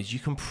find is you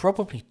can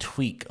probably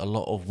tweak a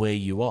lot of where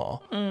you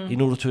are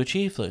in order to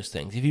achieve those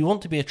things. If you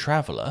want to be a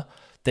traveler,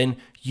 then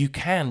you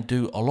can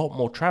do a lot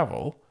more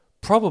travel,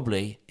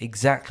 probably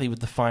exactly with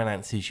the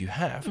finances you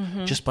have,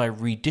 just by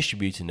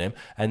redistributing them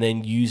and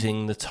then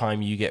using the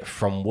time you get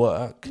from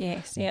work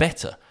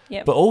better.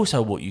 But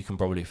also what you can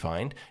probably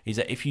find is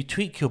that if you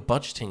tweak your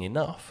budgeting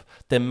enough,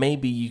 then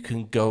maybe you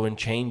can go and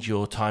change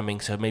your timing.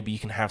 So maybe you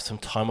can have some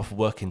time off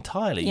work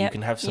entirely. You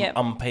can have some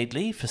unpaid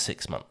leave for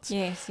 6 months.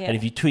 And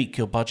if you tweak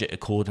your budget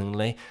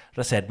accordingly,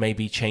 as I said,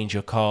 maybe change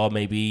your car,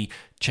 maybe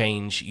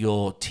change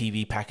your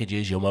TV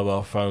packages, your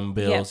mobile phone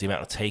bills, the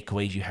amount of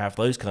takeaways you have,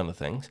 those kind of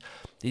things.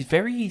 It's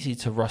very easy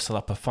to rustle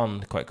up a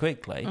fund quite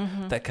quickly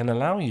that can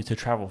allow you to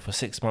travel for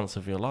 6 months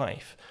of your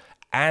life.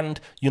 And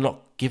you're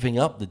not giving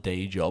up the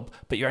day job,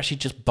 but you're actually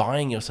just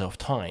buying yourself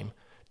time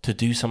to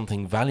do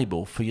something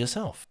valuable for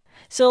yourself.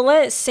 So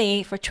let's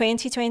say for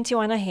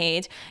 2021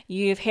 ahead,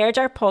 you've heard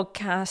our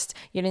podcast,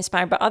 you're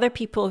inspired by other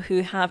people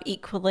who have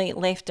equally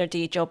left their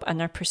day job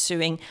and are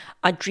pursuing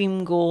a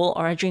dream goal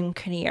or a dream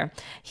career.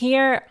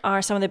 Here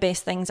are some of the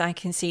best things I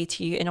can say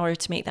to you in order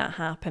to make that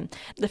happen.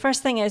 The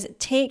first thing is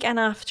take an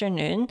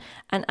afternoon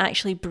and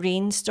actually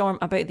brainstorm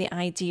about the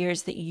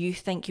ideas that you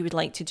think you would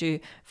like to do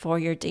for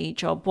your day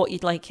job, what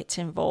you'd like it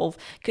to involve.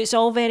 Because it's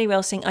all very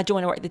well saying, I don't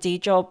want to work the day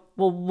job.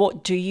 Well,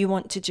 what do you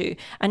want to do?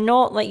 And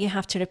not like you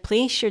have to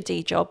replace your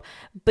day job,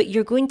 but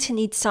you're going to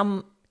need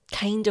some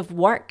kind of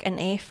work and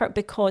effort,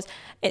 because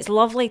it's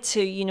lovely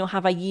to,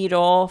 have a year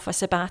off, a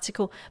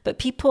sabbatical, but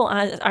people,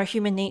 as our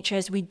human nature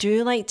is, we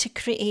do like to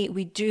create,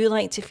 we do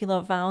like to feel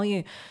of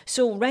value.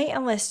 So write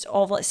a list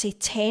of, let's say,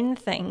 10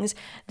 things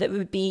that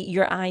would be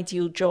your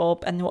ideal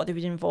job and what they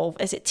would involve.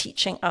 Is it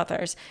teaching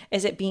others?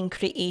 Is it being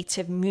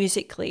creative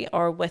musically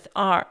or with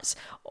arts?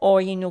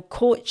 Or,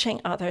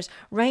 coaching others?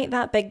 Write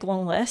that big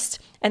long list.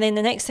 And then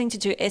the next thing to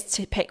do is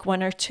to pick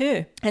one or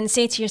two and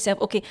say to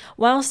yourself, okay,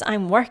 whilst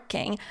I'm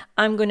working,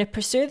 I'm going to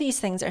pursue these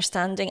things that are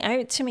standing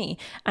out to me.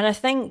 And I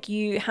think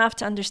you have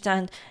to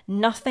understand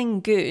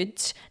nothing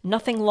good,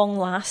 nothing long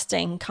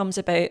lasting comes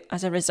about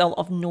as a result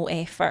of no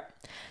effort.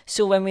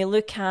 So when we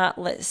look at,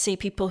 let's say,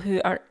 people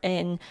who are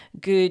in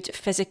good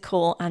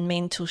physical and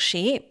mental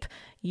shape,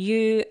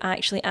 you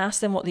actually ask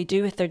them what they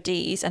do with their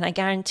days, and I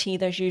guarantee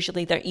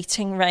they're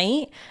eating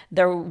right,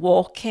 they're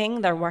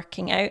walking, they're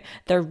working out,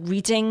 they're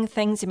reading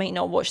things they might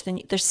not watch.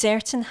 There's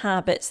certain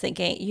habits that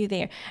get you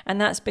there, and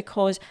that's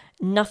because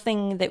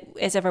nothing that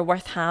is ever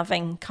worth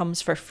having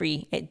comes for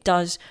free. It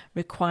does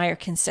require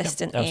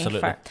consistent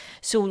effort.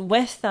 So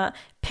with that,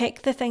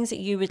 pick the things that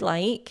you would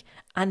like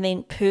and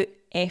then put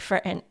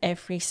effort in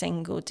every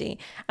single day.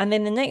 And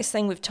then the next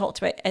thing we've talked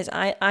about is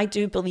I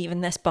do believe in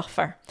this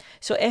buffer.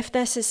 So if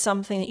this is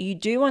something that you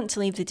do want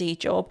to leave the day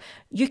job,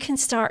 you can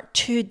start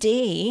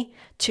today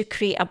to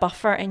create a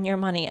buffer in your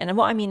money. And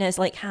what I mean is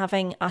like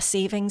having a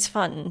savings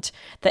fund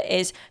that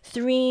is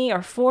 3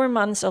 or 4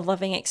 months of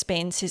living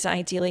expenses,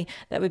 ideally.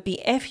 That would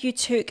be if you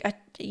took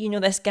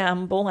this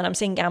gamble, and I'm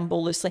saying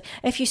gamble loosely,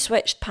 if you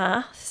switched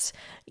paths,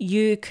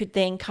 you could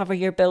then cover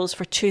your bills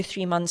for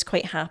 2-3 months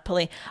quite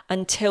happily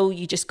until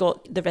you just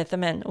got the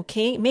rhythm in,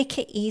 okay? Make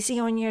it easy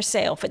on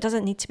yourself. It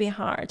doesn't need to be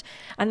hard.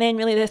 And then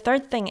really the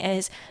third thing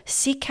is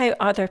seek out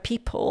other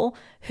people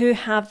who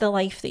have the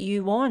life that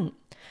you want.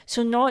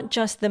 So not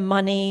just the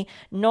money,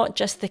 not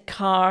just the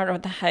car or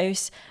the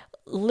house.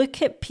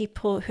 Look at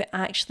people who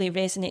actually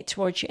resonate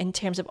towards you in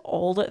terms of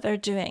all that they're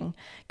doing.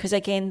 Because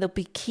again, there'll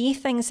be key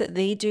things that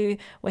they do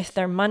with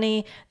their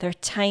money, their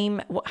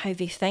time, how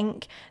they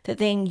think, that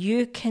then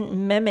you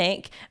can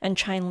mimic and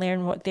try and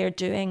learn what they're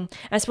doing.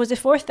 I suppose the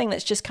fourth thing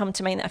that's just come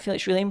to mind that I feel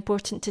it's really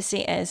important to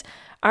say is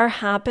our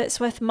habits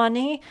with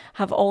money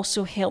have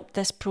also helped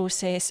this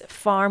process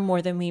far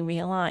more than we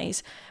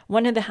realise.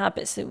 One of the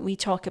habits that we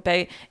talk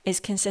about is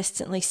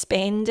consistently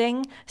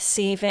spending,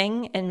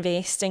 saving,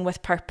 investing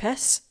with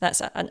purpose.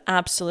 That's an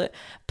absolute,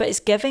 but it's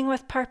giving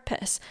with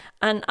purpose.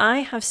 And I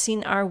have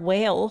seen our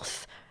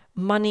wealth,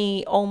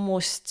 money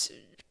almost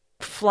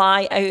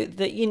fly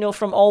out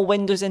from all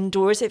windows and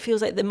doors. It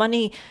feels like the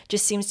money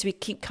just seems to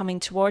keep coming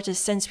towards us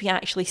since we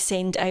actually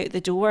send out the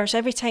door. So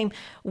every time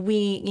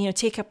we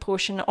take a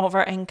portion of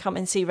our income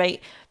and say, right,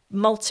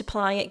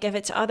 multiply it, give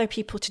it to other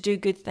people to do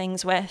good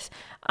things with,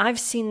 I've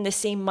seen the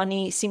same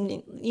money it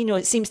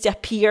seems to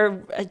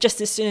appear just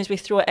as soon as we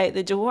throw it out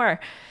the door.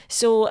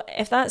 So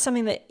if that's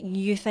something that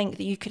you think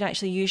that you could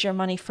actually use your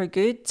money for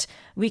good,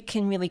 we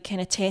can really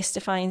kind of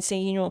testify and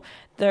say,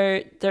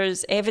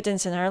 there's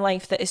evidence in our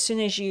life that as soon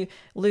as you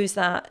lose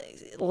that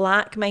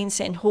lack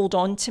mindset and hold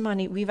on to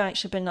money, we've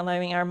actually been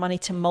allowing our money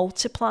to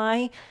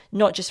multiply,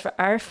 not just for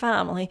our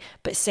family,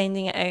 but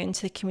sending it out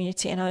into the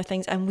community and other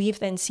things. And we've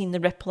then seen the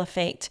ripple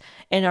effect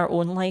in our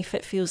own life,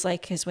 it feels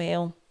like, as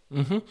well.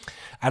 Mm-hmm.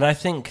 And I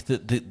think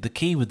that the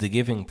key with the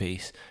giving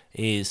piece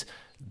is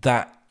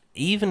that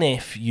even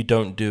if you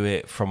don't do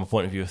it from a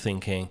point of view of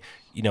thinking,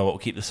 we'll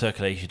keep the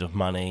circulation of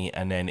money,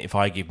 and then if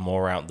I give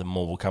more out, then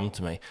more will come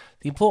to me.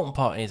 The important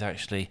part is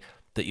actually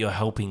that you're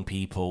helping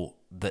people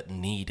that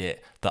need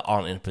it, that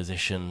aren't in a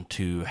position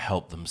to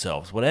help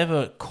themselves.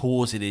 Whatever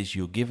cause it is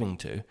you're giving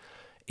to,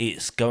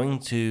 it's going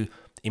to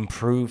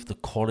improve the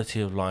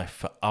quality of life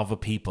for other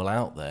people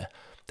out there.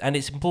 And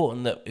it's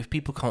important that if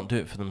people can't do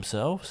it for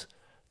themselves,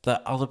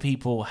 that other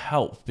people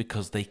help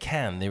because they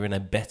can. They're in a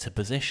better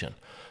position.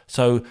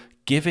 So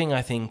giving,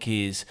 I think,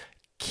 is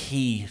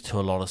key to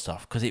a lot of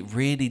stuff, because it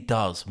really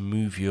does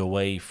move you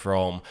away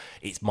from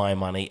it's my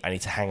money, I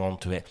need to hang on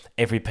to it,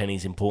 every penny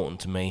is important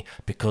to me,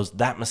 because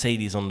that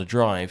Mercedes on the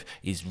drive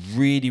is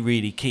really,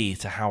 really key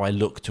to how I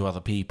look to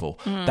other people.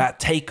 That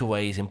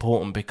takeaway is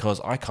important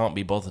because I can't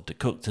be bothered to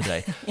cook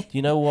today.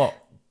 You know what?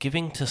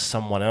 Giving to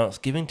someone else,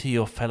 giving to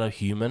your fellow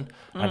human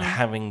and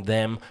having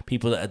them,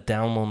 people that are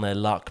down on their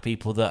luck,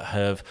 people that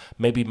have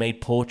maybe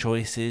made poor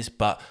choices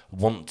but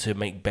want to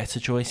make better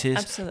choices.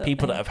 Absolutely.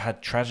 People that have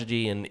had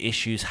tragedy and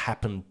issues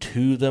happen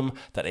to them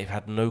that they've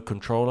had no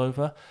control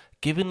over.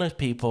 giving those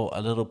people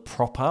a little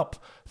prop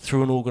up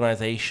through an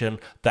organization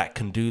that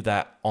can do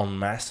that en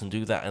masse and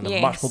do that in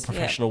a much more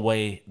professional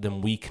way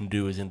than we can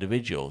do as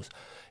individuals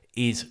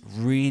is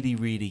really,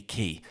 really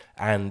key.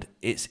 And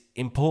it's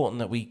important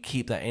that we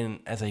keep that in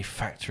as a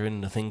factor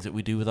in the things that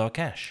we do with our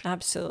cash.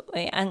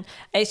 Absolutely. And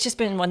it's just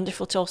been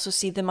wonderful to also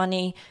see the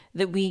money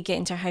that we get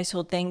into our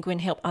household then go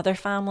and help other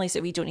families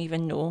that we don't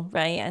even know,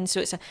 right? And so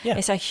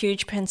it's a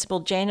huge principle.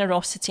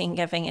 Generosity and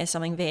giving is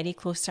something very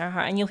close to our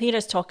heart. And you'll hear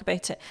us talk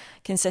about it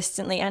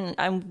consistently.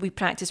 And we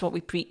practice what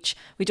we preach.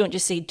 We don't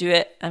just say do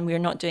it and we're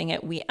not doing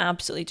it. We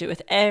absolutely do it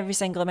with every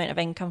single amount of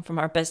income from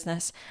our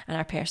business and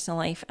our personal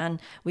life. And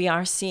we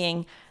are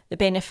seeing the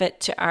benefit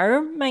to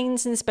our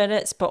minds and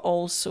spirits, but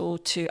also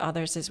to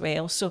others as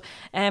well. So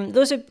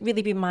those would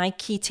really be my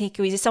key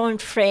takeaways. As someone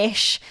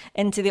fresh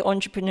into the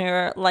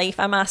entrepreneur life,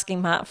 I'm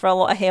asking Matt for a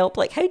lot of help.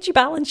 Like, how do you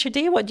balance your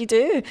day? What do you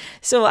do?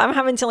 So I'm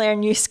having to learn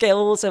new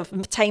skills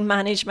of time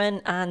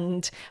management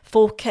and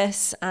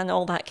focus and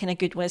all that kind of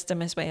good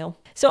wisdom as well.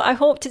 So I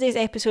hope today's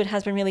episode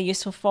has been really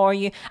useful for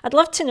you. I'd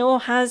love to know,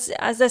 has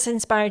this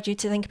inspired you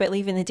to think about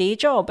leaving the day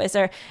job? Is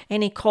there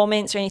any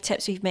comments or any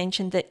tips we've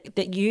mentioned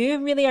that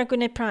you really are going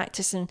to practice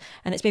and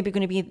it's maybe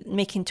going to be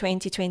making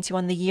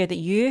 2021 the year that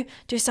you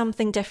do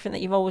something different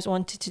that you've always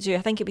wanted to do?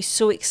 I think it'd be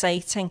so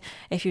exciting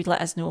if you'd let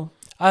us know.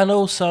 And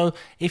also,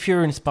 if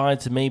you're inspired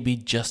to maybe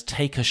just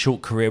take a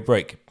short career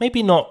break,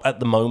 maybe not at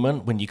the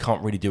moment when you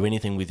can't really do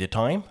anything with your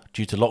time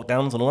due to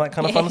lockdowns and all that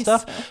kind of fun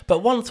stuff, but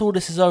once all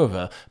this is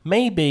over,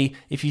 maybe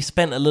if you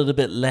spent a little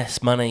bit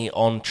less money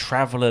on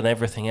travel and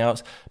everything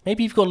else,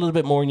 maybe you've got a little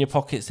bit more in your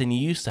pockets than you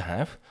used to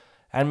have,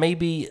 and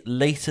maybe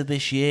later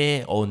this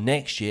year or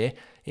next year,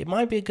 it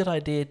might be a good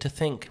idea to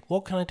think,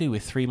 what can I do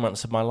with 3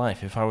 months of my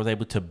life if I was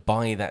able to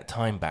buy that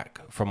time back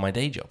from my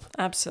day job?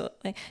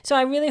 Absolutely. So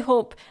I really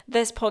hope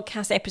this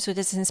podcast episode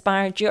has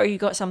inspired you or you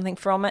got something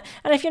from it.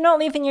 And if you're not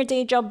leaving your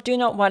day job, do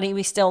not worry.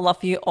 We still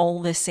love you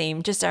all the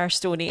same. Just our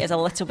story is a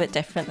little bit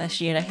different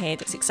this year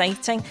ahead. It's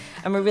exciting.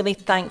 And we're really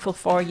thankful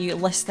for you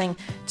listening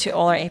to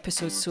all our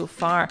episodes so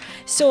far.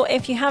 So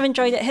if you have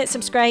enjoyed it, hit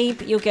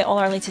subscribe. You'll get all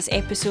our latest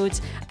episodes.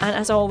 And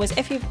as always,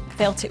 if you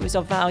felt it was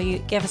of value,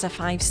 give us a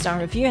 5-star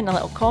review and a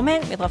little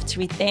comment. We'd love to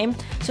read them.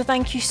 So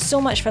thank you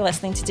so much for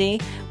listening today.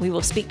 We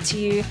will speak to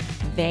you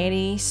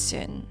very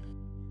soon.